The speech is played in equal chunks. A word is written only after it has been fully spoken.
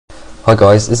Hi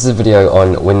guys, this is a video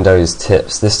on Windows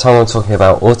tips. This time I'm talking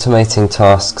about automating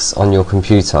tasks on your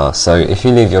computer. So if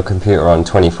you leave your computer on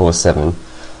 24/7,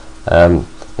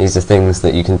 these are things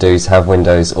that you can do to have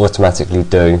Windows automatically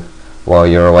do while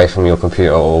you're away from your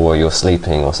computer or while you're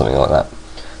sleeping or something like that.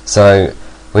 So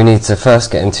we need to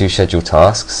first get into schedule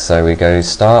tasks. So we go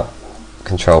Start,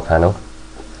 Control Panel,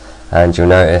 and you'll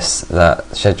notice that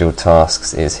scheduled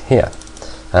tasks is here.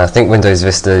 I think Windows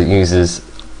Vista uses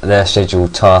their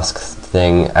scheduled task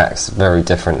thing acts very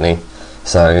differently,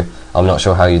 so I'm not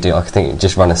sure how you do. I think you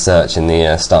just run a search in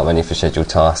the start menu for scheduled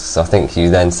tasks. So I think you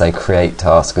then say create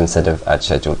task instead of add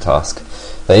scheduled task.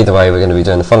 But either way, we're going to be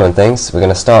doing the following things. We're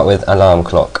going to start with alarm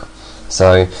clock.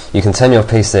 So you can turn your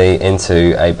PC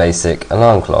into a basic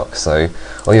alarm clock. So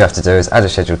all you have to do is add a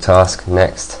scheduled task.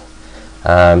 Next,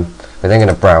 we're then going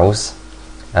to browse,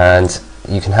 and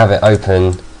you can have it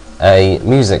open a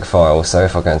music file. So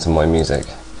if I go into my music,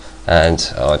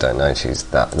 and I don't know, choose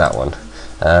that one,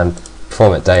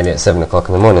 perform it daily at 7 o'clock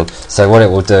in the morning. So what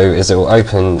it will do is it will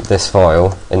open this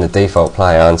file in the default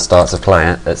player and start to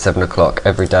play it at 7 o'clock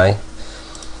every day.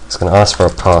 It's going to ask for a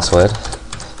password.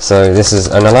 So this is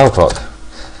an alarm clock,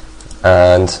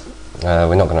 and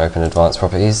we're not going to open advanced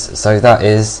properties. So that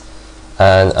is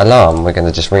an alarm. We're going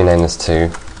to just rename this to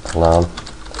alarm,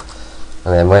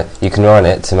 and then you can run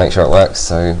it to make sure it works.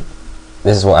 So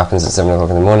this is what happens at 7 o'clock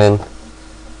in the morning.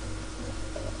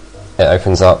 It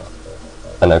opens up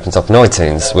in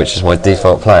iTunes, which is my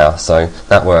default player, so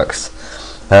that works.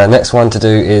 Next one to do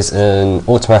is an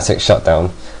automatic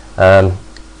shutdown.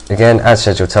 Again, add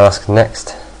scheduled task.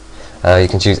 Next, you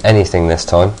can choose anything this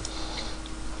time.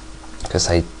 Could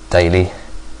say daily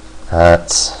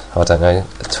at, I don't know,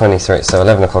 23, so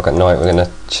 11 o'clock at night. We're going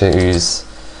to choose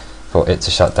for it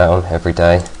to shut down every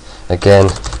day.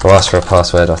 Again, we'll ask for a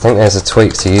password. I think there's a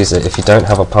tweak to use it. If you don't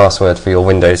have a password for your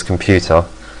Windows computer,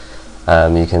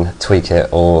 you can tweak it,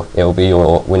 or it will be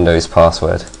your Windows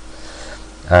password.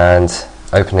 And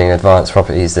opening advanced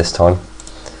properties this time,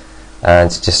 and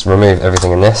just remove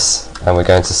everything in this, and we're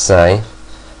going to say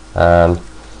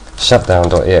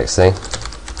shutdown.exe -s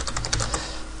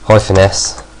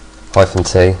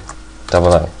 -t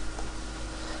AA,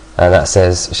 and that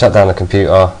says shut down the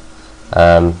computer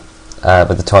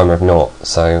with the timer of 0.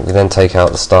 So we then take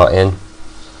out the start in,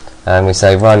 and we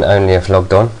say run only if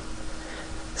logged on.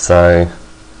 So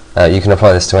you can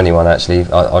apply this to anyone actually.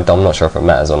 I'm not sure if it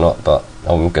matters or not, but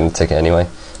I'm going to tick it anyway.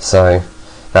 So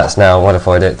that's now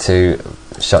modified it to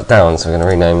shut down, so we're going to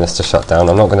rename this to shutdown.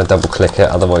 I'm not going to double click it,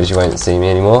 otherwise you won't see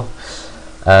me anymore.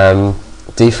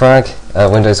 Defrag,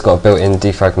 Windows got a built-in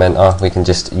defragmenter. We can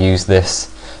just use this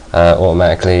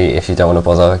automatically if you don't want to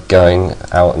bother going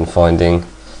out and finding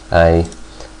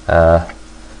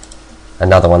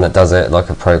another one that does it,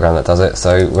 like a program that does it.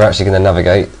 So we're actually going to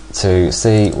navigate to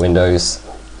C, Windows,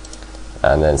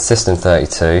 and then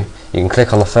System32. You can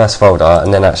click on the first folder,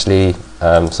 and then actually,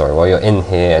 while you're in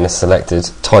here and it's selected,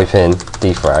 type in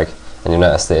defrag, and you'll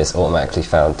notice that it's automatically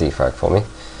found defrag for me.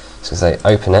 So say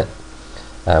open it,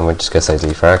 and we're just going to say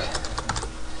defrag.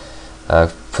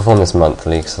 Perform this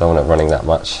monthly because I don't want it running that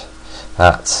much.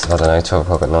 At, I don't know, 12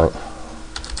 o'clock at night,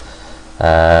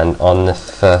 and on the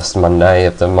first Monday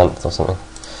of the month or something.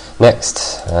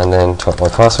 Next, and then type my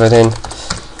password in.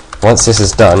 Once this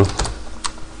is done,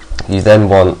 you then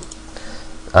want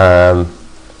to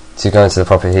go into the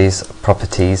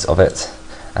properties of it,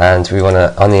 and we want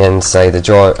to on the end say the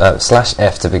drive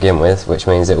 /F to begin with, which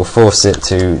means it will force it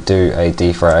to do a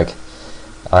defrag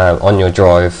on your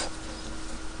drive,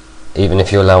 even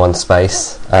if you're low on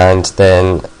space. And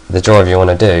then the drive you want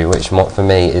to do, which for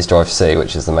me is drive C,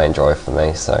 which is the main drive for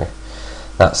me. So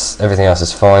that's everything else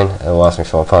is fine. It will ask me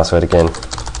for my password again,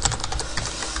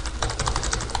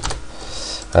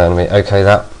 and we OK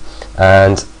that.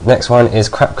 And next one is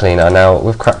crap cleaner. Now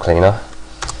with crap cleaner,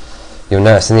 you'll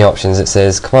notice in the options it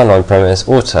says command line parameters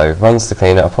auto runs the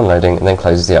cleaner upon loading and then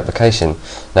closes the application.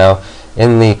 Now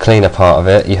in the cleaner part of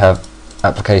it, you have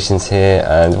applications here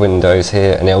and Windows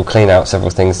here, and it will clean out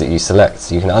several things that you select.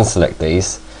 So you can unselect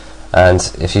these, and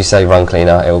if you say run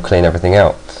cleaner, it will clean everything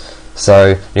out.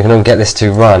 So you can get this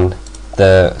to run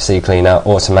the C cleaner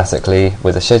automatically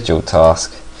with a scheduled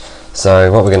task.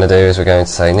 So what we're going to do is we're going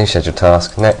to say new scheduled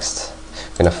task. Next,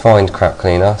 we're going to find crap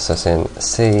cleaner. So it's in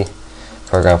C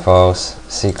program files,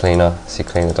 C cleaner,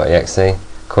 ccleaner.exe.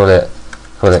 Call it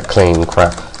clean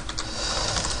crap.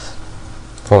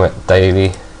 Perform it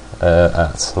daily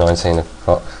at 19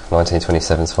 o'clock.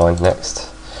 19:27 is fine. Next,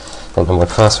 enter my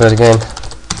password again,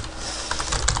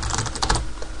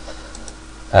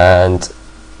 and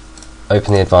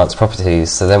open the advanced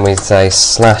properties. So then we say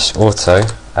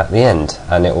 /auto at the end,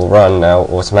 and it will run now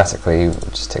automatically.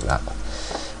 We'll just tick that.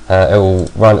 it will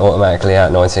run automatically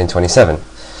at 1927.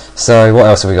 So what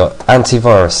else have we got?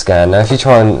 Antivirus scan. Now if you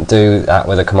try and do that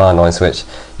with a command line switch,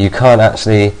 you can't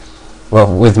actually, well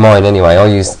with mine anyway, I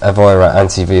use Avira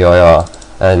Anti-VIR,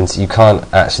 and you can't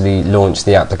actually launch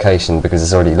the application because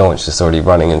it's already launched, it's already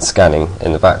running and scanning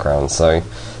in the background. So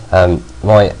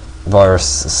my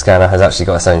virus scanner has actually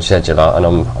got its own scheduler, and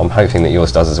I'm hoping that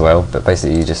yours does as well, but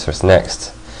basically you just press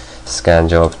next, scan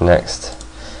job, next,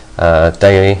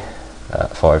 daily,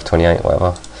 528,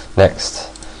 whatever, next,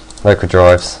 local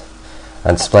drives,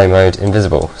 and display mode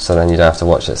invisible, so then you don't have to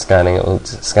watch it scanning, it will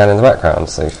scan in the background.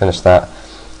 So you finish that,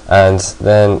 and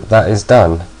then that is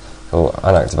done. Or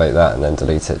unactivate that and then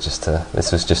delete it.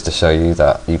 This was just to show you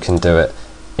that you can do it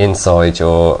inside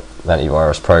your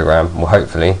antivirus program. Well,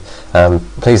 hopefully.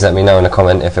 Please let me know in a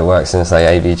comment if it works in,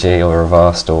 say, AVG or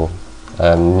Avast or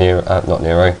Norton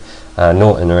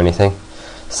or anything.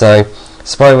 So,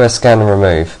 Spyware Scan and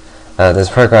Remove. There's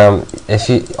a program.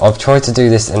 I've tried to do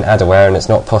this in Adaware and it's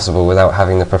not possible without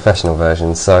having the professional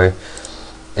version. So,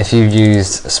 if you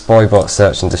use Spybot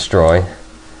Search and Destroy,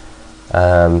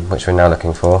 which we're now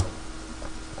looking for,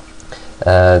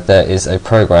 there is a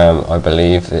program, I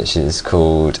believe, which is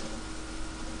called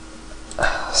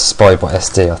Spybot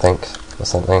SD, I think, or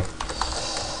something.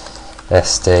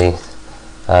 SD.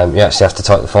 You actually have to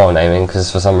type the file name in because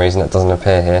for some reason it doesn't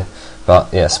appear here.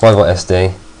 But yeah, Spybot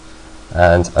SD,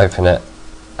 and open it.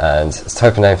 And it's the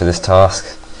token name for this task.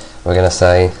 We're going to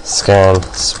say scan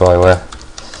spyware.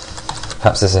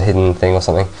 Perhaps it's a hidden thing or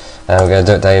something. And we're going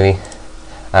to do it daily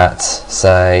at,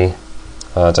 say,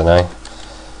 I don't know,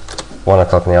 1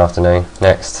 o'clock in the afternoon.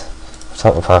 Next,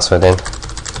 type my password in,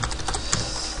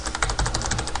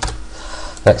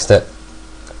 next it,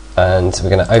 and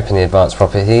we're going to open the advanced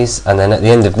properties, and then at the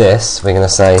end of this we're going to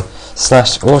say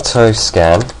 /auto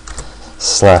scan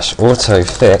 /auto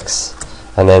fix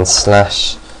and then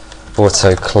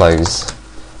 /auto close,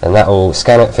 and that will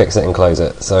scan it, fix it and close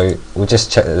it. So we'll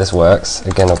just check that this works.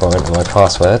 Again, I'll go into my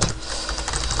password.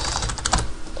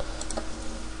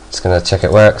 Just going to check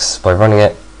it works by running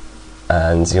it,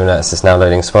 and you'll notice it's now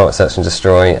loading Spyware Search and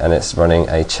Destroy, and it's running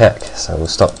a check. So we'll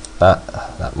stop that.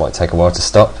 That might take a while to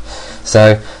stop.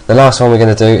 So the last one we're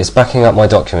going to do is backing up my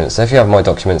documents. So if you have my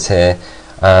documents here,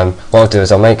 what I'll do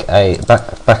is I'll make a I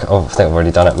think I've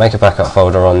already done it. Make a backup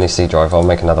folder on the C drive. I'll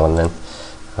make another one then,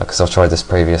 because I've tried this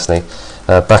previously.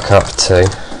 Backup to.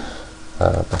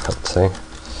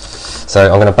 So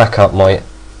I'm going to back up my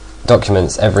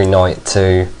documents every night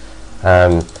to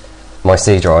my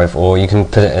C drive, or you can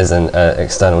put it as an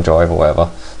external drive or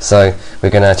whatever. So we're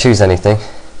going to choose anything,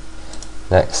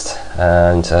 next,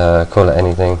 and call it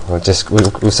anything. We'll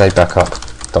say backup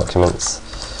documents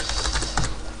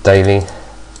daily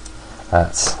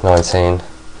at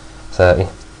 19:30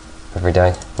 every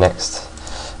day. Next,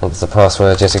 enter the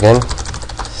password yet again,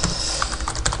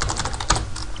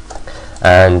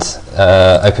 and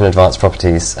open advanced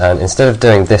properties. And instead of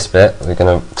doing this bit, we're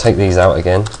going to take these out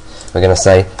again. We're going to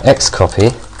say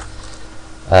xcopy,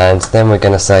 and then we're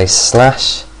going to say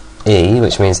 /e,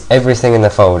 which means everything in the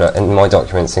folder in my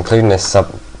documents, including this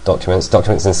sub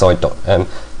documents inside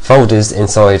folders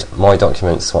inside my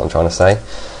documents is what I'm trying to say,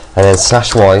 and then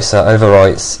 /y, so it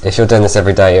overwrites. If you're doing this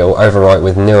every day, it will overwrite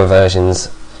with newer versions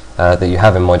that you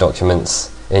have in my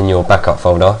documents in your backup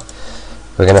folder.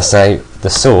 We're going to say the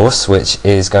source, which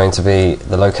is going to be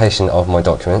the location of my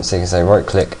document. So you can say right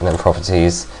click and then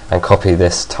properties and copy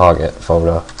this target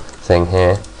folder thing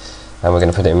here, and we're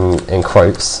going to put it in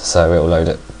quotes so it will load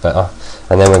it better.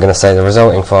 And then we're going to say the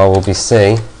resulting file will be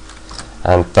C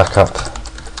and backup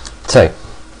 2.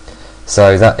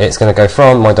 So that it's going to go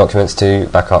from my documents to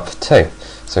backup 2.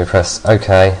 So we press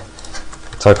OK,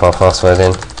 type our password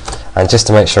in, and just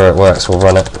to make sure it works, we'll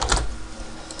run it.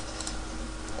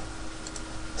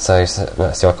 So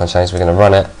notice the icon change. We're going to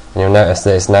run it, and you'll notice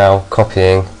that it's now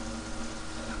copying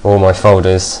all my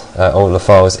folders, all the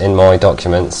files in my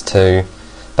documents to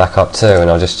backup 2, and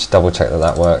I'll just double check that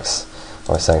that works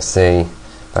by saying C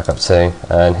backup 2,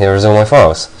 and here is all my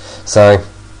files. So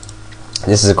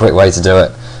this is a quick way to do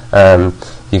it.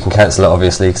 You can cancel it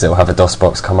obviously because it will have a DOS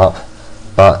box come up,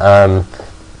 but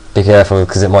be careful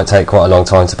because it might take quite a long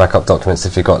time to back up documents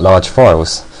if you've got large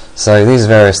files. So these are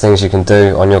various things you can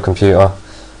do on your computer.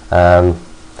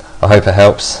 I hope it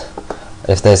helps.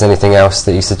 If there's anything else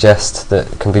that you suggest that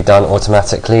can be done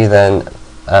automatically, then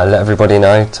let everybody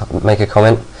know, make a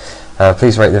comment.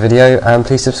 Please rate the video and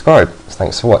please subscribe.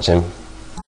 Thanks for watching.